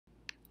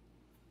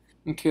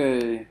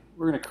Okay,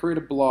 we're going to create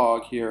a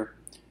blog here.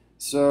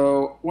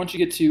 So once you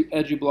get to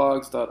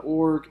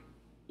edublogs.org,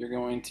 you're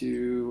going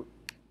to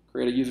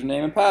create a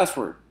username and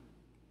password.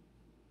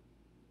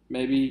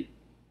 Maybe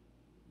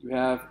you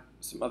have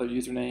some other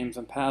usernames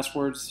and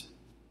passwords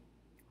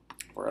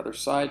for other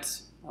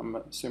sites. I'm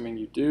assuming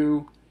you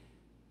do.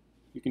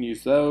 You can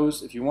use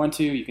those if you want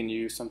to. You can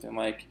use something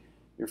like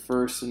your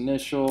first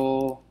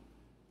initial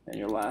and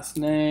your last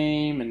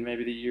name and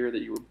maybe the year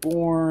that you were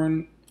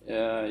born.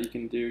 You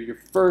can do your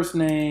first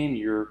name,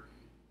 your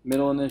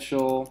middle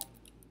initial,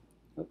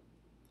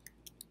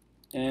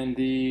 and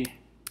the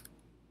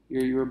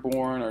year you were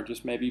born, or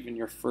just maybe even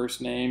your first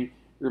name,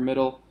 your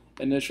middle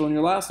initial, and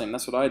your last name.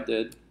 That's what I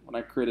did when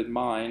I created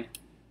mine.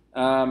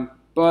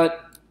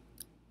 But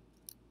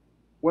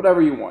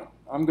whatever you want.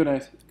 I'm going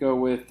to go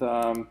with,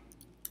 I'm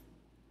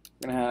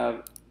going to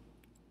have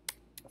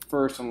a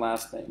first and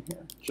last name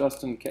here,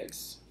 just in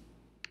case.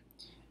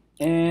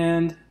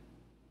 And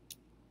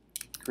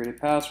create a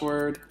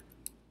password.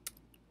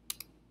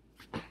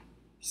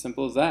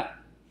 Simple as that.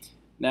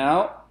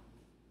 Now,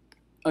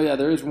 oh yeah,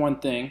 there is one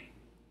thing.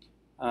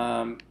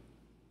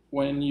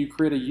 When you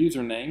create a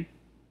username,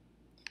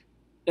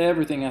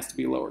 everything has to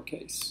be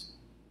lowercase.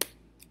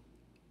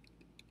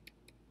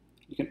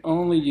 You can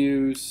only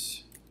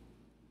use,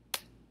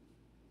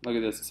 look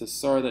at this, it says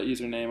sorry that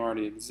username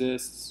already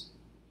exists.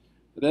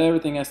 But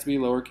everything has to be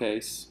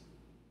lowercase.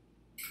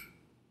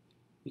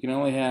 You can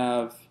only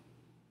have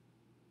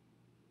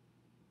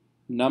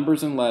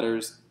numbers and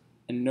letters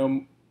and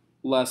no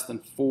less than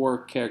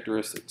 4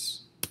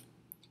 characters.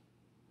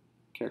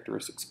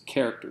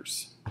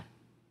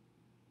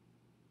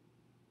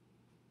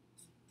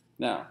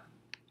 Now,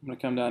 I'm going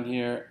to come down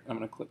here, I'm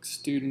going to click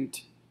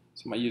student.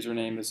 So my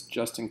username is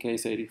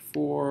justincase84.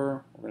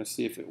 We're going to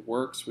see if it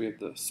works. We have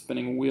the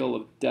spinning wheel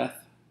of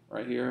death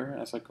right here,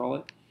 as I call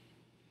it.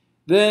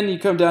 Then you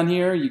come down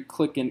here, you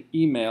click an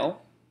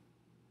email,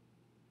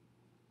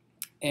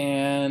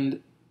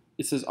 and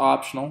it says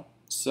optional,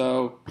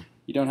 so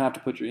you don't have to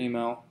put your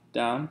email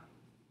down.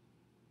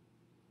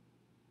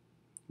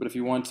 But if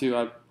you want to,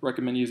 I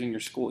recommend using your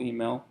school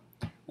email.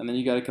 And then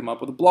you got to come up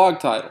with a blog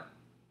title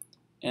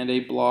and a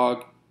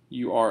blog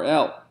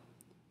URL.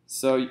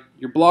 So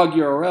your blog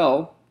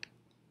URL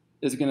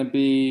is going to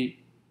be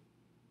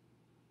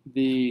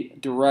the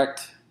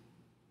direct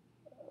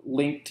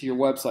link to your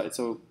website.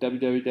 So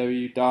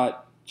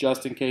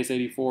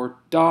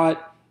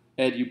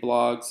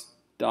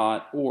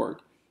www.justincase84.edublogs.org.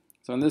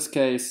 So in this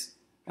case,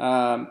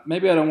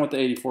 maybe I don't want the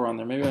 84 on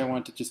there. Maybe I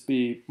want it to just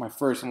be my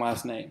first and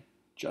last name,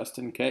 just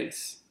in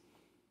case.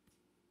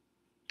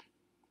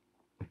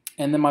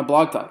 And then my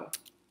blog title.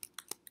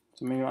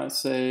 So maybe I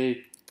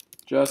say,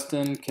 just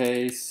in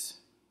case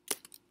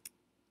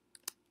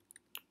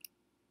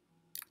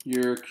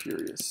you're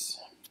curious.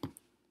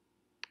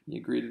 You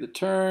agree to the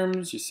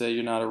terms, you say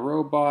you're not a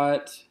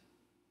robot,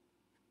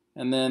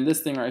 and then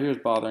this thing right here is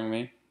bothering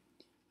me.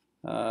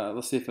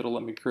 Let's see if it'll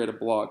let me create a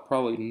blog.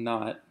 Probably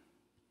not.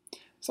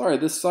 Sorry,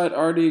 this site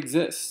already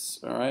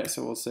exists. All right,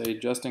 so we'll say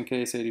just in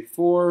case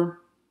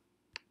 84.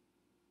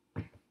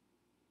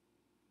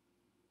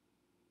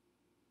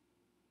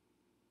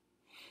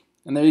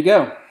 And there you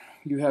go.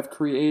 You have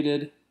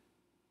created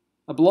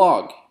a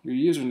blog, your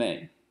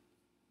username,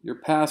 your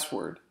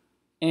password,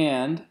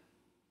 and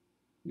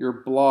your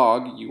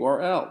blog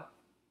URL.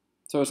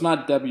 So it's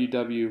not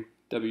www.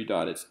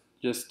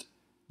 It's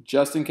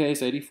just in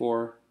case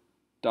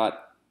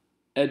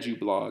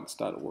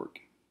 84.edublogs.org.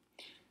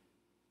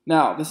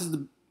 Now, this is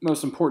the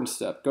most important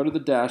step. Go to the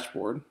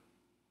dashboard.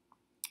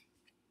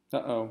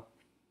 Uh-oh,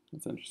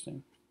 that's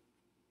interesting.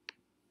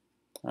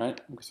 All right,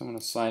 I guess I'm going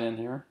to sign in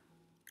here.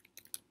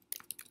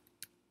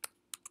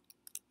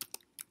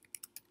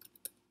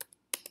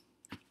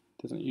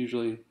 Doesn't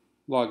usually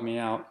log me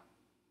out.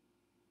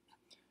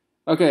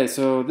 Okay,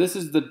 so this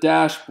is the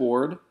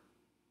dashboard.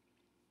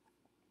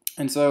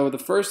 And so the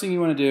first thing you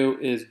want to do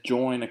is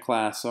join a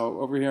class. So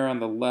over here on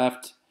the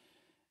left,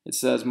 it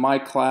says My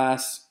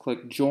Class.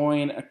 Click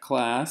Join a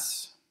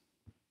Class.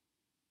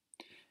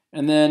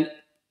 And then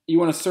you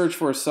want to search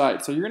for a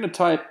site. So you're going to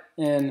type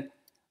in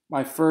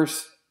my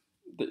first,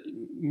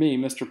 me,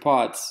 Mr.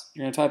 Potts.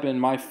 You're going to type in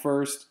my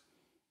first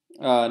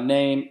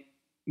name,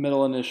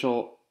 middle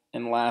initial,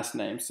 and last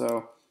name.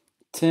 So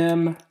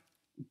Tim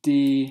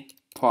D.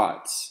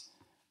 Potts.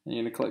 And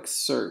you're going to click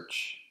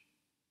search.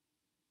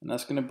 And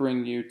that's going to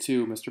bring you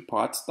to Mr.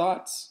 Potts'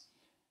 Thoughts.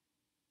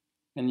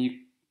 And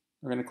you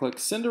are going to click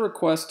send a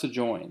request to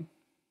join.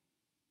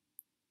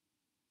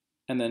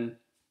 And then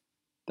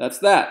that's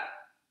that.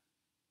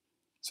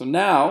 So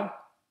now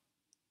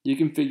you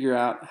can figure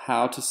out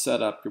how to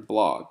set up your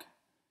blog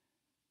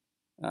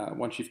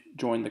once you've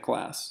joined the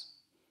class.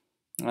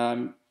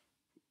 You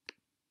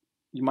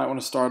might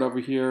want to start over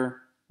here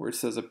where it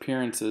says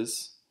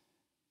appearances.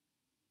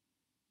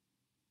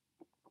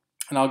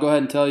 And I'll go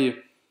ahead and tell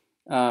you,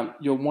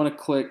 you'll want to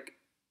click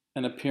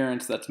an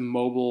appearance that's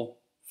mobile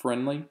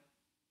friendly.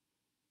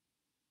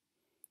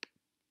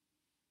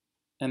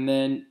 And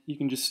then you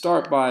can just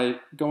start by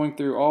going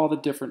through all the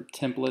different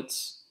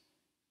templates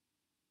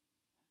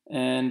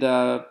and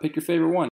pick your favorite one.